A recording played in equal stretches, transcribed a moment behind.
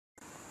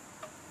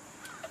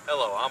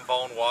Hello, I'm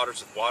Vaughn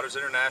Waters with Waters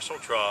International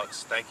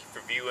Trucks. Thank you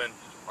for viewing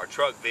our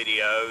truck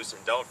videos,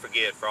 and don't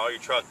forget, for all your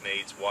truck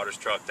needs,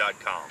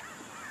 waterstruck.com.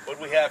 What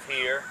we have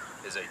here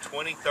is a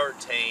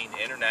 2013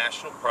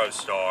 International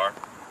ProStar.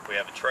 We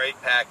have a trade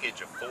package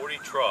of 40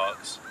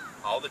 trucks.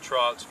 All the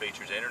trucks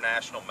features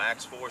International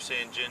Max Force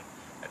engine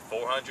at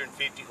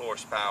 450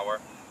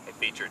 horsepower. They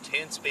feature a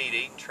 10-speed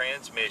Eaton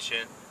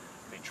transmission.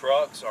 The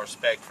trucks are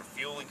spec'd for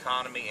fuel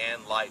economy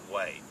and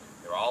lightweight.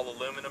 They're all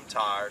aluminum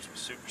tires with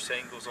super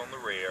singles on the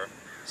rear,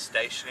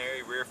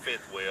 stationary rear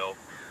fifth wheel.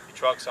 The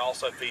trucks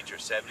also feature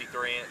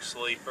 73-inch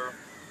sleeper,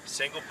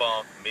 single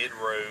bunk,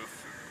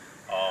 mid-roof.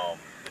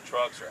 The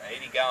trucks are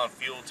 80-gallon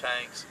fuel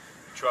tanks.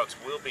 The trucks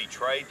will be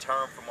trade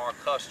term from our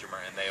customer,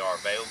 and they are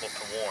available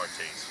for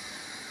warranties.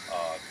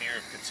 If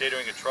you're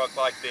considering a truck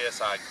like this,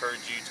 I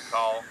encourage you to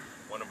call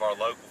one of our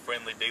local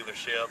friendly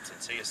dealerships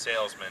and see a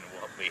salesman.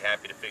 We'll be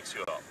happy to fix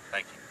you up.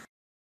 Thank you.